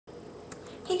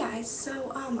Hey guys,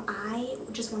 so I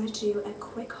just wanted to do a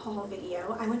quick haul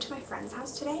video. I went to my friend's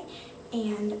house today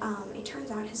and it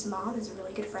turns out his mom is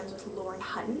really good friends with Lauren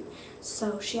Hutten.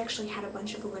 So she actually had a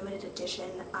bunch of limited edition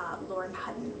Lauren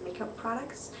Hutten makeup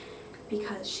products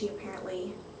because she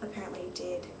apparently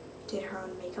did her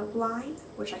own makeup line,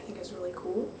 which I think is really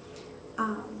cool.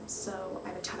 So I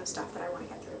have a ton of stuff that I want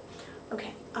to get through.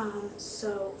 Okay,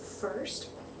 so first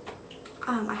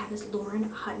I have this Lauren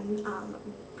Hutten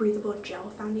breathable gel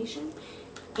foundation,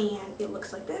 and it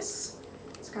looks like this.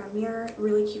 It's got a mirror,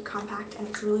 really cute, compact, and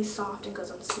it's really soft and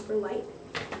goes on super light.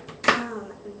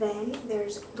 Then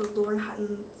there's the Lauren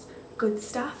Hutton's Good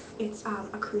Stuff. It's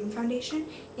a cream foundation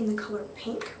in the color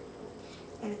pink,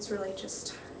 and it's really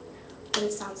just what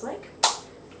it sounds like.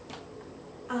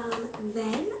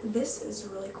 Then this is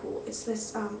really cool. It's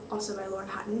this also by Lauren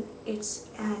Hutten. It's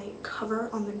a cover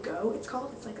on the go, it's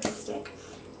called. It's like a stick,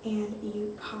 and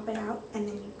you pop it out and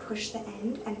then you push the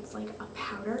end, and it's like a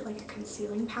powder, like a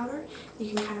concealing powder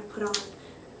you can kind of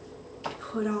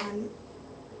put on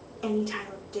any time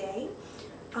of day.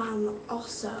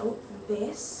 Also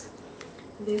this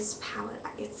palette,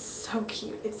 it's so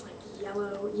cute. It's like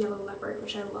yellow leopard,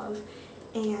 which I love,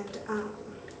 and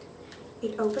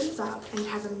it opens up and it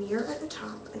has a mirror at the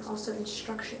top and also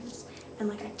instructions and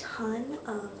like a ton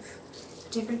of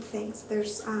different things.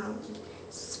 There's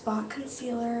spot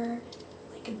concealer,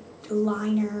 like a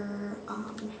liner,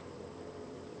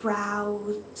 brow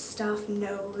stuff,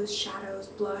 nose, shadows,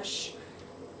 blush,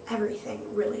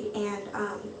 everything really. And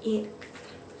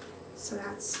so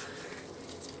that's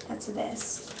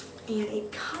this. And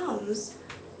it comes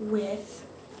with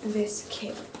this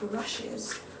kit of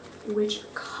brushes, which are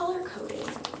color coded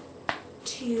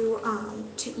to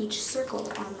each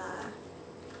circle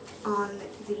on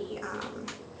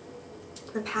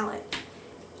the palette,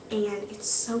 and it's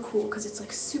so cool because it's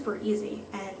like super easy,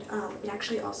 and it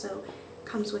actually also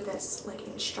comes with this like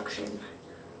instruction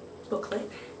booklet,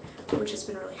 which has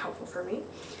been really helpful for me.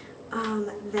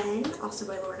 Then also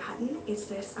by Lauren Hutten is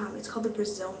this, it's called the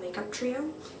Brazil Makeup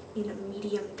Trio in a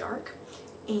medium dark,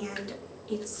 and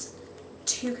it's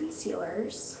 2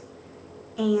 concealers.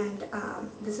 And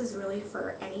this is really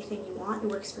for anything you want. It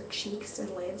works for cheeks and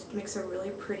lids. It makes a really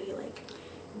pretty like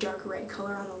dark red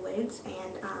color on the lids,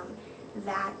 and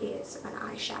that is an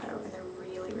eyeshadow, and they're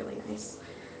really nice.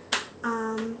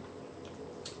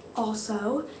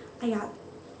 Also, I got,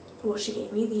 well, she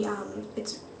gave me the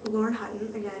it's Lauren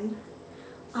Hutten again,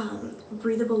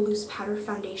 breathable loose powder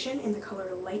foundation in the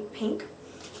color light pink,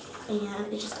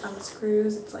 and it just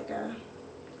unscrews. It's like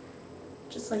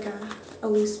just like a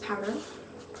loose powder.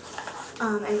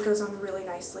 And it goes on really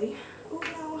nicely. Oh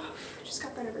no, I just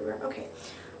got that everywhere. Okay.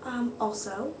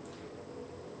 Also,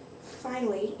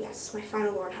 finally, yes, my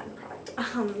final Lauren Hutten product.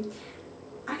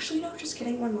 Actually, no, just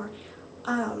kidding, one more.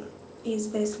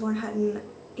 Is this Lauren Hutten,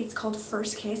 it's called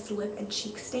First Kiss Lip and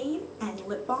Cheek Stain and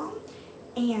Lip Balm.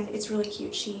 And it's really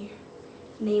cute. She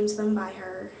names them by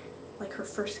her, like her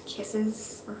first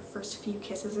kisses, or first few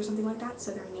kisses or something like that,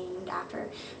 so they're named after.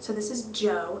 So this is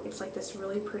Joe. It's like this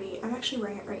really pretty, I'm actually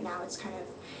wearing it right now. It's kind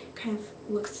of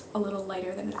looks a little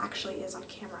lighter than it actually is on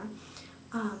camera.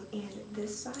 And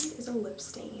this side is a lip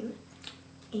stain,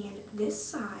 and this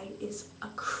side is a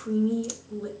creamy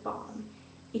lip balm.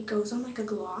 It goes on like a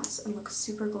gloss and looks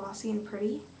super glossy and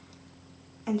pretty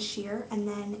and sheer, and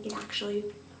then it actually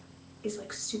is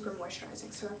like super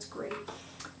moisturizing, so that's great.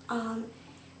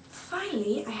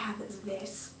 Finally, I have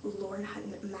this Lauren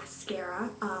Hutten mascara.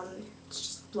 It's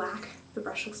just black. The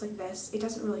brush looks like this. It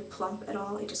doesn't really plump at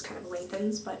all. It just kind of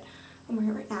lengthens, but I'm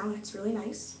wearing it right now and it's really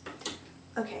nice.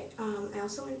 Okay, I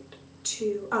also went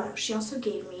to, oh no, she also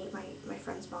gave me, my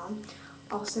friend's mom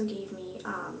also gave me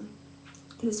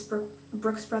this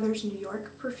Brooks Brothers New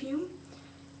York perfume.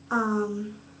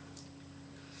 I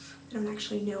don't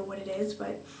actually know what it is, but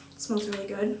it smells really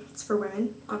good. It's for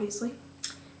women, obviously,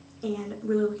 and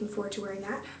really looking forward to wearing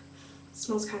that. It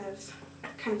smells kind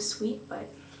of sweet, but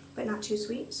not too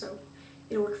sweet, so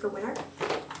it'll work for winter.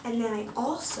 And then I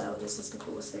also, this is the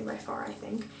coolest thing by far, I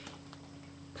think,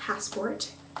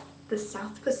 Passport, the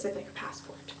South Pacific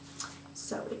Passport.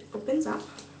 So it opens up.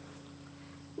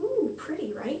 Ooh,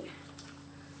 pretty, right?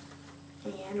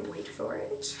 And wait for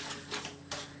it.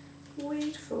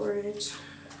 Wait for it.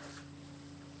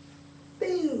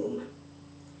 Boom!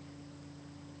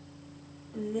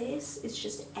 This is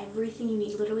just everything you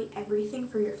need, literally everything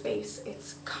for your face.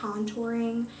 It's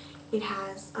contouring. It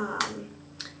has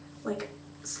like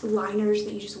liners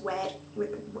that you just wet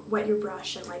your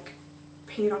brush and like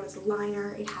paint it on as a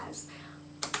liner. It has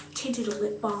tinted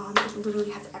lip balm. It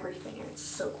literally has everything, and it's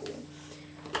so cool.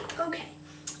 Okay,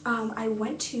 I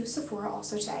went to Sephora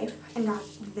also today and got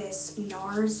this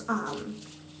NARS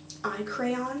eye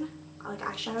crayon, like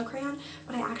eyeshadow crayon,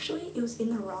 but it was in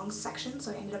the wrong section,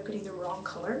 so I ended up getting the wrong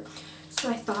color. So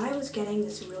I thought I was getting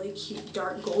this really cute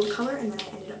dark gold color, and then I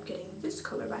ended up getting this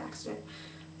color by accident.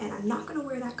 And I'm not going to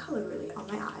wear that color really on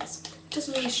my eyes. It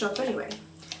doesn't really show up anyway.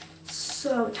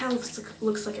 So it kind of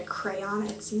looks like a crayon.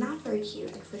 It's not very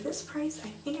cute, and for this price, I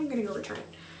think I'm going to go return it.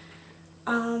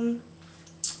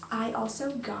 I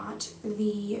also got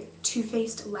the Too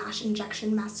Faced Lash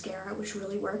Injection Mascara, which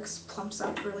really works, plumps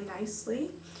up really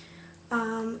nicely.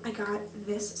 I got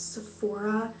this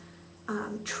Sephora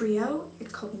trio.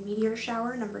 It's called Meteor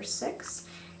Shower number 6,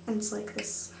 and it's like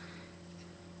this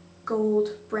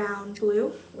gold, brown,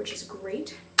 blue, which is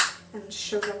great, and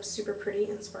shows up super pretty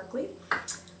and sparkly.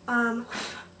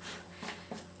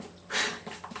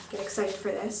 Get excited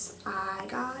for this. I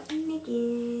got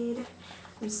naked.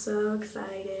 I'm so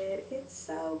excited. It's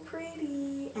so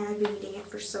pretty. And I've been needing it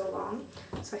for so long.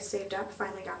 So I saved up,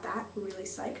 finally got that. Really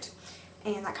psyched.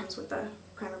 And that comes with the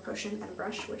primer potion and a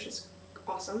brush, which is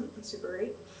awesome and super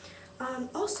great.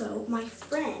 Also, my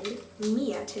friend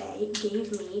Mia today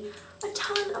gave me a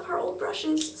ton of her old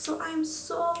brushes. So I'm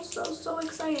so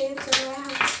excited. So I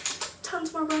have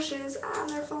tons more brushes.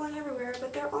 They're falling everywhere,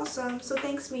 but they're awesome. So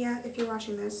thanks, Mia, if you're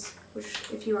watching this. Which,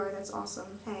 if you are, that's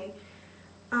awesome. Hey.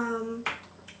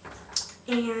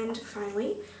 And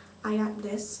finally, I got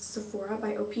this Sephora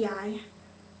by OPI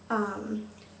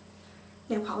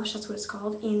nail polish, that's what it's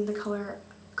called, in the color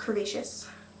Curvaceous.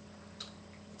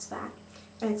 It's that.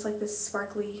 And it's like this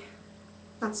sparkly,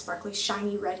 not sparkly,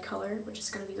 shiny red color, which is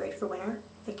going to be great for winter.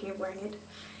 Thinking of wearing it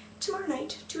tomorrow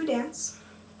night to a dance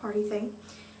party thing.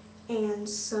 And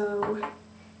so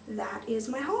that is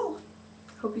my haul.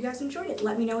 Hope you guys enjoyed it.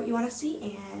 Let me know what you want to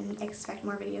see and expect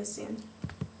more videos soon.